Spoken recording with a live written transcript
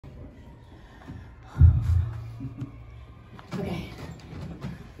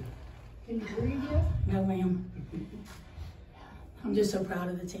Can you breathe yet? No, ma'am. I'm just so proud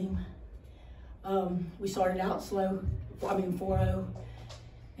of the team. We started out slow, 4-0,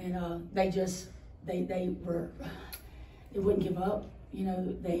 and they wouldn't give up. You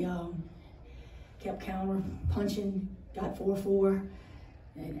know, they kept counter punching, got 4-4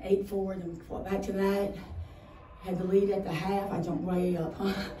 and 8-4, then fought back to that. Had the lead at the half. I jumped way up,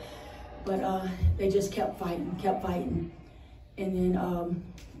 but they just kept fighting. And then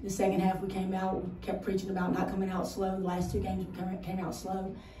the second half we came out, we kept preaching about not coming out slow. The last 2 games we came out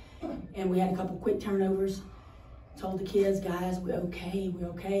slow. And we had a couple quick turnovers. Told the kids, guys, we're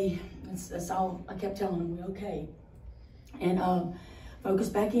okay. That's all I kept telling them, we're okay. And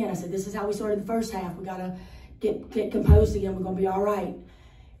focused back in. I said, this is how we started the first half. We gotta get composed again. We're gonna be all right.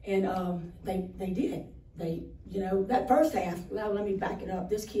 And they did. You know, that first half, well, let me back it up.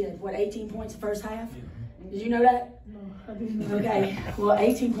 This kid, what, 18 points the first half? Did you know that? No, I didn't know. Okay, well,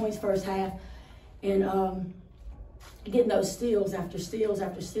 18 points first half. And getting those steals after steals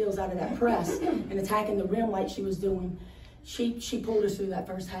after steals out of that press and attacking the rim like she was doing, she pulled us through that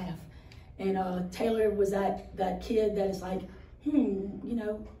first half. And Taylor was that kid that is like, you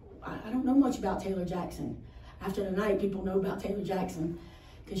know, I don't know much about Taylor Jackson. After tonight, people know about Taylor Jackson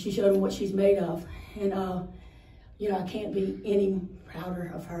because she showed them what she's made of. And, you know, I can't be any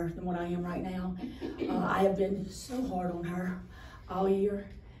prouder of her than what I am right now. I have been so hard on her all year.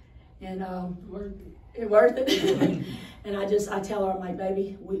 And it's worth it. And I tell her, I'm like,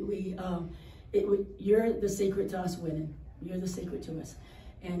 baby, you're the secret to us winning. You're the secret to us.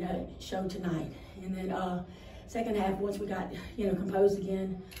 And showed tonight. And then second half, once we got, you know, composed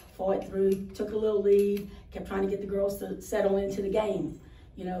again, fought through, took a little lead, kept trying to get the girls to settle into the game.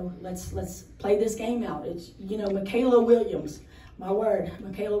 You know, let's play this game out. It's, you know, Michaela Williams, my word,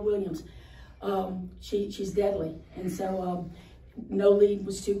 Michaela Williams. She's deadly. And so no lead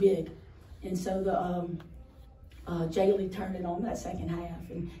was too big. And so the Jaylee turned it on that second half.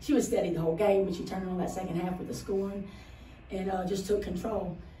 And she was steady the whole game, but she turned it on that second half with the scoring and just took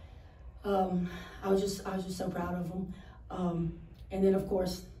control. I was just so proud of them. And then, of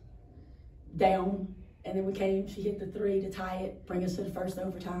course, down. And then she hit the 3 to tie it, bring us to the first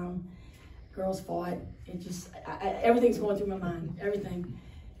overtime. Girls fought. It just, everything's going through my mind, everything.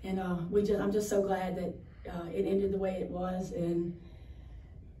 And I'm just so glad that it ended the way it was and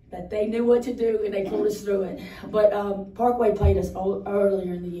that they knew what to do and they pulled us through it. But Parkway played us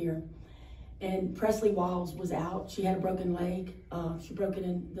earlier in the year. And Presley Walls was out. She had a broken leg. She broke it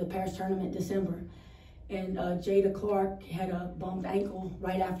in the parish tournament in December. And Jada Clark had a bumped ankle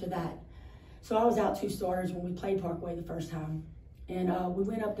right after that. So I was out 2 starters when we played Parkway the first time. And we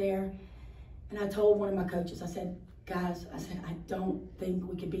went up there and I told one of my coaches, I said, guys, I don't think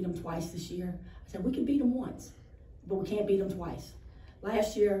we can beat them twice this year. I said, we can beat them once, but we can't beat them twice.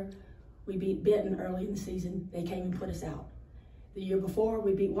 Last year, we beat Benton early in the season. They came and put us out. The year before,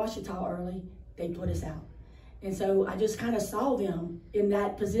 we beat Ouachita early. They put us out. And so I just kind of saw them in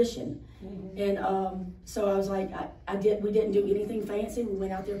that position. Mm-hmm. And so I was like, we didn't do anything fancy. We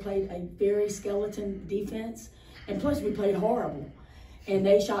went out there, played a very skeleton defense. And plus, we played horrible. And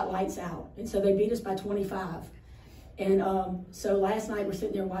they shot lights out. And so they beat us by 25. And so last night, we're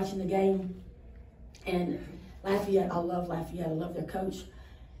sitting there watching the game. And Lafayette, I love Lafayette. I love their coach.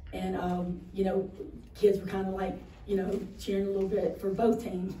 And, you know, kids were kind of like, you know, cheering a little bit for both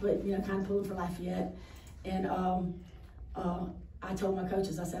teams, but, you know, kind of pulling for Lafayette. And I told my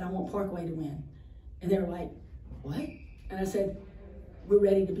coaches, I said, I want Parkway to win. And they were like, what? And I said, we're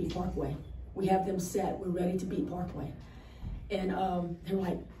ready to beat Parkway. We have them set. We're ready to beat Parkway. And they were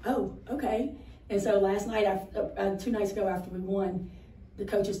like, oh, okay. And so last night, 2 nights ago after we won, the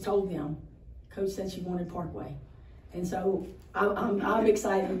coaches told them, Coach said she wanted Parkway. And so I'm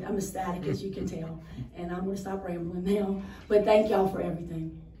excited. I'm ecstatic, as you can tell. And I'm going to stop rambling now. But thank y'all for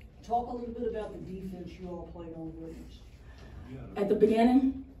everything. Talk a little bit about the defense you all played on Williams. At the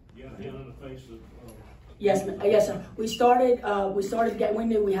beginning? Yeah, hand in the face of... Yes, sir. We started. We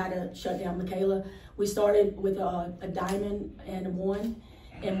knew we had to shut down Michaela. We started with a diamond and a 1.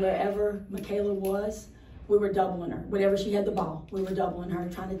 And wherever Michaela was, we were doubling her. Whenever she had the ball, we were doubling her,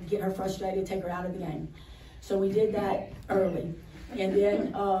 trying to get her frustrated, take her out of the game. So we did that early. And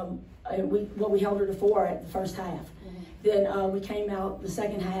then we held her to 4 at the first half. Mm-hmm. Then we came out the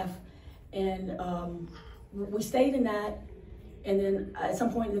second half and we stayed in that. And then at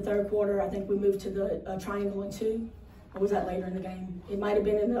some point in the third quarter, I think we moved to the triangle and 2. Or was that later in the game? It might have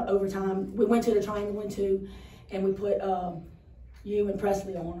been in the overtime. We went to the triangle and 2 and we put you and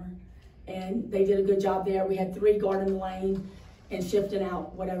Presley on her. And they did a good job there. We had 3 guarding the lane and shifting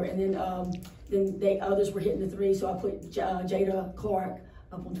out, whatever. And then others were hitting the 3, so I put Jada Clark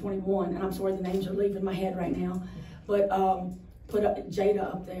up on 21, and I'm sorry the names are leaving my head right now, but put Jada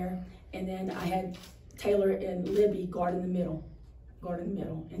up there, and then I had Taylor and Libby guarding the middle,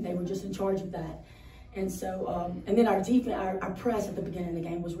 and they were just in charge of that. And so, and then our defense, our press at the beginning of the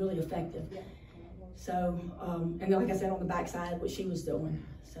game was really effective. So, and then like I said, on the backside, what she was doing,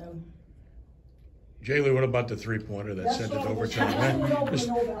 so. Jaylee, what about the three-pointer that sent it to overtime? Just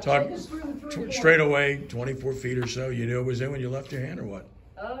talk straight away, 24 feet or so. You knew it was in when you left your hand, or what?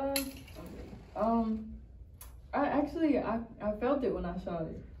 I felt it when I shot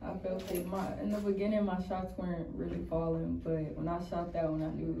it. I felt it. In the beginning, my shots weren't really falling, but when I shot that one, I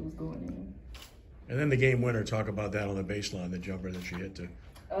knew it was going in. And then the game winner, talk about that on the baseline, the jumper that she hit to.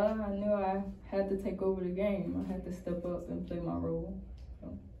 I knew I had to take over the game. I had to step up and play my role.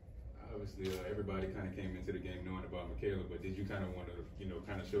 So. Obviously, everybody kind of came into the game knowing about Michaela, but did you kind of want to,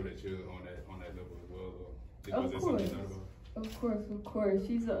 kind of show that you're on that level as well? Or was there something you thought about? Of course.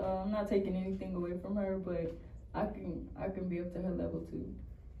 She's I'm not taking anything away from her, but I can be up to her level too.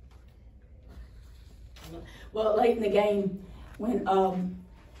 Well, late in the game, when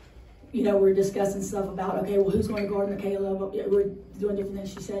we're discussing stuff about, okay, well, who's going to guard Michaela? We're doing different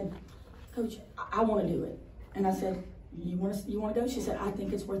things. She said, Coach, I want to do it. And I said, you want to go? She said, I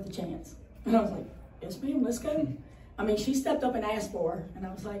think it's worth a chance. And I was like, yes, ma'am, let's go. I mean, she stepped up and asked for her. And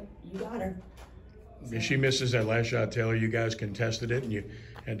I was like, you got her. So. She misses that last shot, Taylor. You guys contested it, and you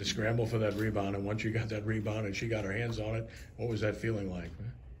had to scramble for that rebound. And once you got that rebound and she got her hands on it, what was that feeling like?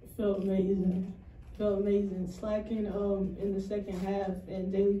 It felt amazing. Slacking in the second half,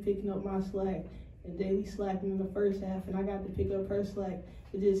 and Jaylee picking up my slack, and Jaylee slacking in the first half, and I got to pick up her slack.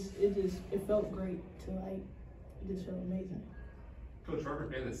 It felt great to it just felt amazing. Coach, for every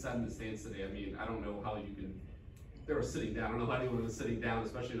fan that sat in the stands today, I mean, I don't know how you can. They were sitting down. I don't know how anyone was sitting down,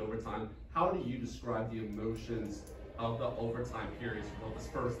 especially in overtime. How do you describe the emotions of the overtime periods for both this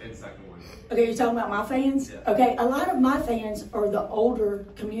first and second one? Okay, you're talking about my fans? Yeah. Okay, a lot of my fans are the older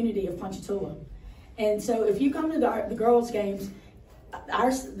community of Ponchatoula. And so if you come to the girls' games,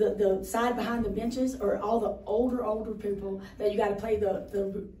 the side behind the benches are all the older people that you got to play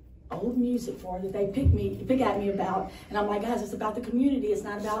the old music for, that they pick at me about. And I'm like, guys, it's about the community. It's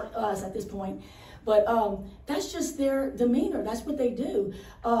not about us at this point. But that's just their demeanor. That's what they do.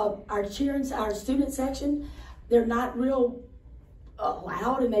 Our student section, they're not real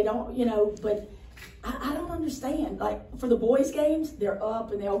loud, and they don't, but I don't understand. Like, for the boys' games, they're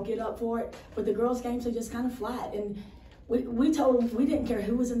up and they'll get up for it. But the girls' games are just kind of flat. And we told them we didn't care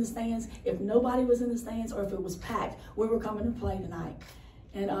who was in the stands. If nobody was in the stands or if it was packed, we were coming to play tonight.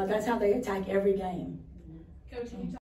 And that's how they attack every game. Coach,